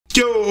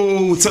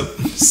Yo, what's up?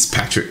 It's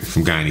Patrick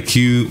from Guy in the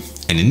Cube,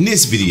 and in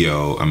this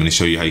video, I'm going to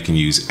show you how you can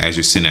use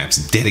Azure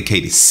Synapse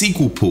dedicated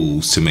SQL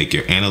Pools to make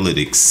your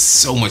analytics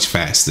so much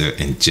faster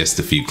in just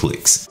a few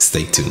clicks.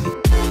 Stay tuned.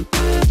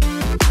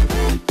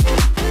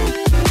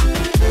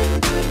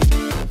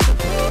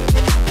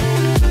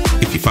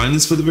 If you find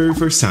this for the very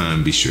first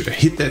time, be sure to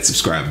hit that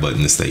subscribe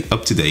button to stay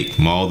up to date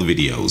from all the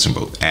videos from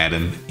both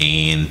Adam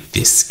and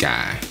this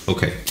guy.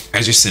 Okay,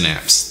 Azure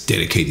Synapse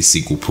dedicated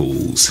SQL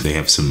Pools. They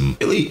have some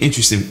really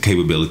interesting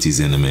capabilities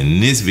in them. In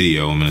this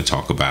video, I'm going to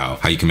talk about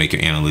how you can make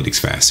your analytics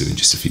faster in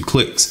just a few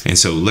clicks. And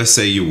so let's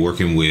say you're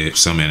working with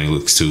some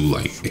analytics tool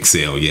like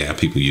Excel. Yeah,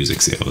 people use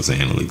Excel as an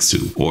analytics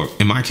tool. Or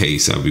in my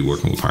case, I'll be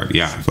working with Power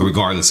BI. But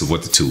regardless of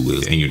what the tool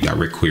is, and you're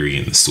direct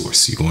querying the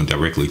source, you're going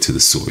directly to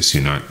the source.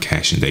 You're not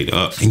caching data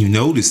up. And you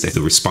notice that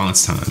the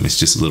response time is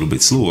just a little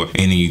bit slower.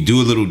 And then you do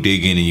a little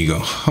digging and you go,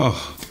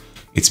 oh,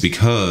 it's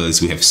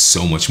because we have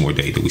so much more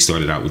data. We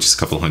started out with just a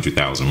couple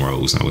 100,000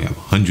 rows. Now we have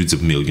hundreds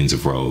of millions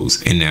of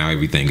rows, and now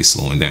everything is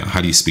slowing down. How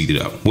do you speed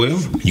it up? Well,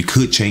 you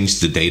could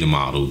change the data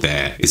model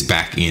that is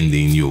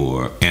back-ending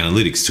your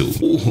analytics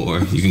tool,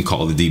 or you can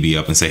call the DB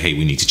up and say, hey,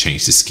 we need to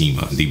change the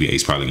schema. DBA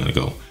is probably gonna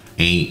go,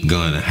 ain't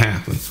gonna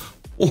happen.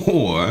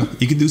 Or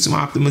you can do some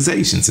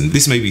optimizations, and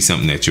this may be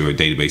something that your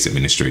database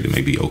administrator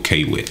may be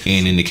okay with.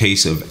 And in the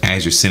case of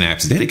Azure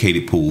Synapse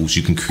dedicated pools,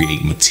 you can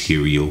create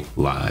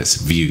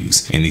materialized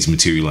views, and these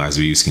materialized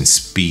views can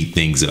speed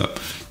things up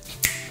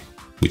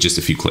with just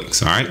a few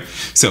clicks. All right,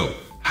 so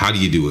how do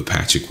you do it,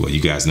 Patrick? Well, you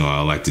guys know what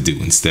I like to do.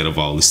 Instead of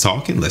all this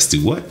talking, let's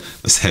do what?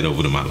 Let's head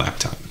over to my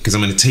laptop, because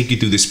I'm going to take you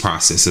through this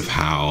process of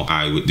how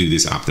I would do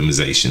this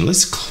optimization.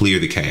 Let's clear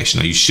the cache.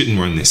 Now, you shouldn't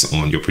run this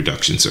on your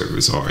production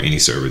servers or any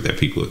server that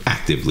people are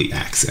actively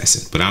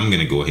accessing, but I'm going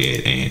to go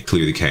ahead and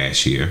clear the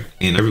cache here.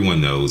 And everyone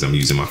knows I'm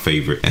using my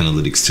favorite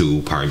analytics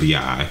tool, Power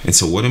BI. And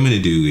so what I'm going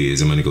to do is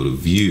I'm going to go to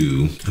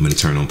View, I'm going to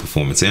turn on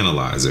Performance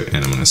Analyzer, and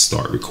I'm going to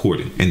start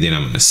recording. And then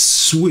I'm going to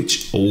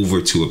switch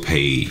over to a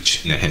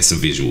page that has some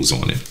visuals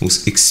on it. We'll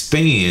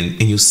expand,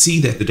 and you'll see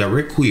that the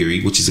direct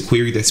query, which is a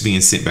query that's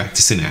being sent back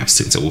to Synapse,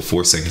 takes over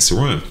 4 seconds to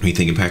run. And you're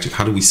thinking, Patrick,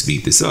 how do we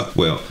speed this up?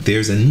 Well,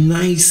 there's a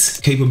nice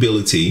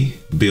capability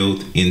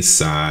built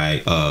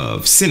inside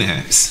of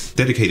Synapse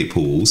dedicated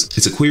pools.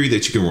 It's a query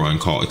that you can run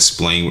called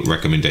Explain with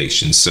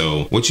Recommendations.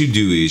 So what you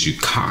do is you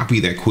copy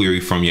that query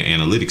from your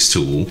analytics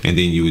tool, and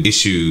then you would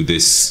issue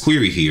this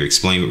query here,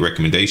 Explain with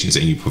Recommendations,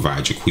 and you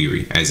provide your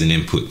query as an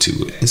input to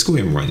it. Let's go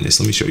ahead and run this.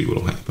 Let me show you what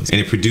will happen. And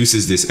it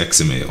produces this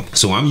XML.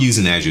 So I'm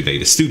using Azure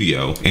Data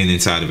Studio, and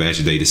inside of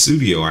Azure Data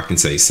Studio, I can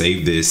say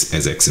save this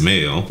as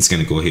XML. It's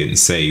going to go ahead and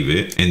save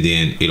it, and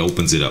then it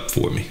opens it up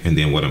for me. And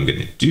then what I'm going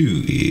to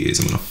do is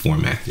I'm going to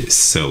format this.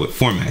 So it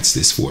formats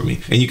this for me,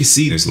 and you can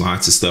see there's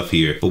lots of stuff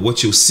here, but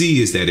what you'll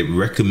see is that it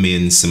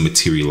recommends some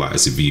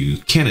materialized view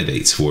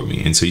candidates for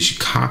me. And so you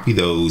should copy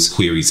those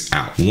queries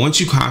out. Once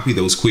you copy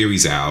those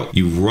queries out,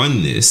 you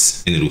run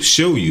this, and it'll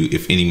show you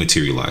if any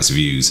materialized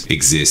views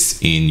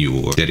exist in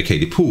your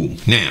dedicated pool.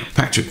 Now,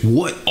 Patrick,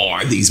 what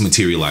are these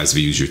materialized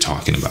views you're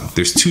talking about?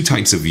 There's two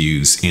types of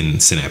views in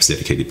Synapse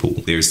dedicated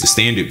pool. There's the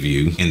standard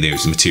view, and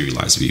there's the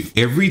materialized view.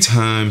 Every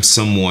time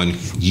someone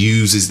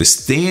uses the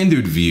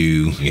standard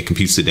view, it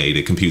computes the data,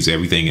 it computes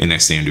everything in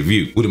that standard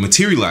view. With a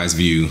materialized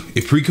view,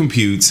 it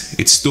pre-computes,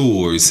 it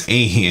stores,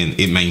 and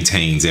it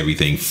maintains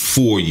everything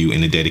for you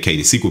in a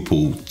dedicated SQL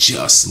pool,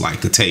 just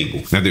like a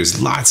table. Now,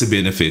 there's lots of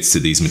benefits to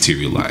these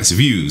materialized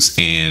views,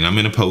 and I'm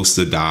going to post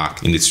a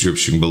doc in the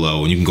description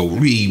below, and you can go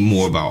read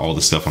more about all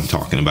the stuff I'm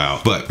talking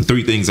about. But the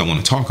 3 things I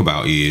want to talk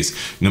about is,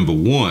 number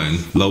 1,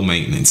 low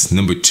maintenance.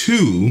 Number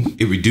 2,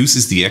 it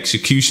reduces the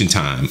execution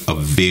time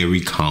of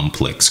very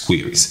complex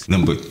queries.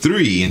 Number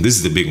 3, and this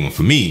is the big one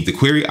for me, the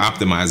query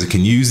optimizer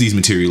can use these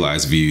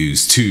materialized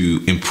views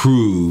to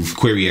improve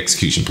query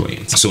execution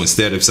plans. So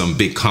instead of some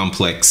big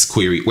complex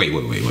query, wait.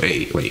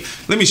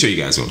 Let me show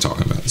you guys what I'm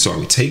talking about. So I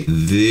would take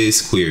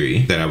this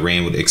query that I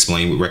ran with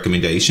Explain with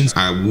Recommendations.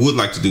 I would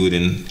like to do it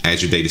in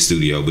Azure Data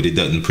Studio, but it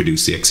doesn't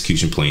produce the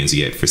execution plans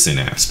yet for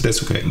Synapse, but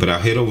that's okay. But I'll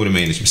head over to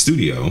Management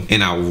Studio,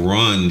 and I'll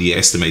run the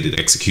estimated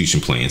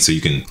execution plan. So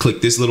you can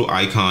click this little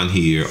icon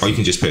here, or you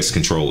can just press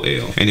Control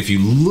L. And if you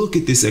look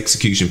at this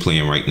execution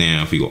plan right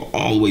now, if you go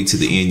all the way to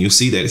the end, you'll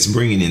see that it's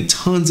bringing in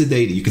tons of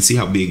data. You can see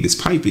how big this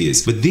pipe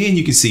is, but then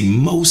you can see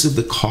most of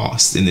the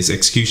cost in this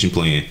execution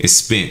plan is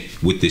spent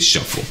with this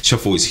shuffle.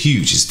 Shuffle is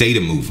huge. It's data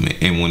movement.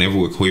 And whenever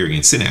we're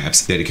querying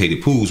Synapse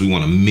dedicated pools, we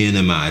want to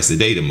minimize the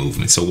data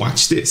movement. So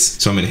watch this.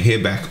 So I'm going to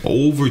head back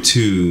over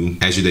to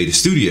Azure Data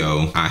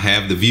Studio. I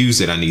have the views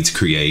that I need to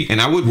create, and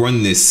I would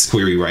run this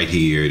query right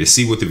here to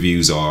see what the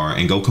views are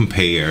and go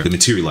compare the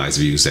materialized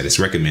views that it's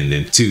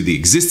recommending to the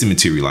existing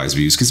materialized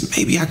views, because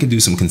maybe I could do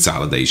some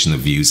consolidation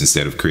of views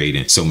instead of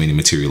creating so many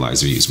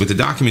materialized views. But the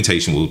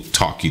documentation will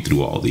talk you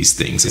through all these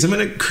things. So I'm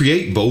going to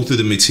create both of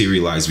the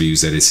materialized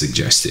views that is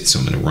suggested. So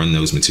I'm going to run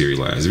those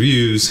materialized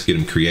views, get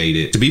them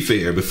created. To be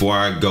fair, before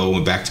I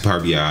go back to Power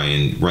BI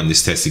and run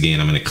this test again,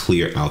 I'm going to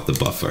clear out the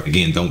buffer.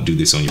 Again, don't do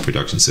this on your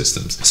production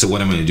systems. So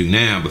what I'm going to do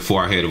now,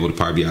 before I head over to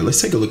Power BI,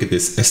 let's take a look at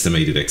this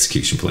estimated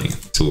execution plan.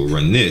 So we'll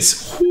run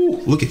this. Whew,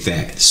 look at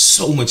that.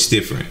 So much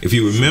different. If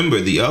you remember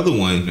the other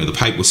one, the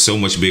pipe was so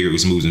much bigger. It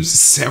was moving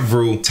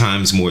several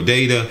times more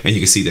data. And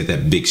you can see that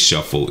that big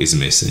shuffle is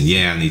missing.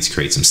 Yeah, I need to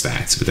create some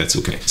stats, but that's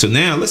okay. So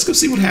now let's go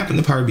see what happened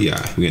to Power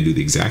BI. We're gonna do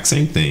the exact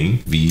same thing.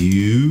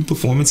 View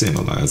Performance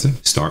Analyzer,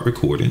 start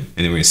recording, and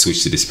then we're gonna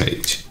switch to this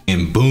page.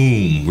 And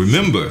boom,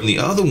 remember the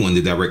other one,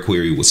 the direct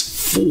query was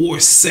 4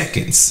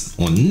 seconds.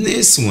 On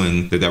this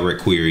one, the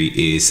direct query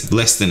is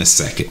less than a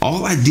second.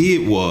 All I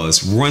did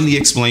was run the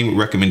explain with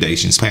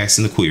recommendations, pass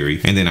in the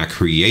query, and then I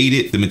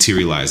created the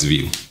materialized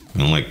view.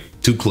 Like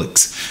 2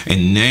 clicks.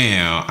 And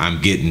now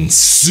I'm getting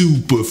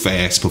super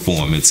fast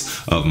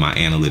performance of my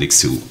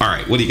analytics tool. All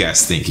right, what do you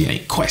guys think? You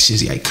got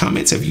questions? You got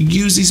comments? Have you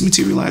used these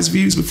materialized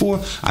views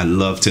before? I'd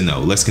love to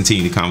know. Let's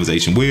continue the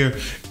conversation where?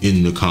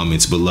 In the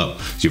comments below.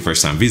 If it's your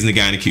first time visiting the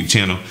Guy in the Cube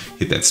channel,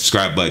 hit that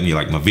subscribe button. You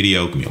like my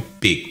video, give me a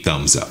big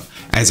thumbs up.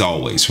 As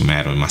always, from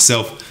Adam and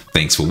myself,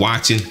 thanks for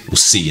watching. We'll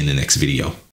see you in the next video.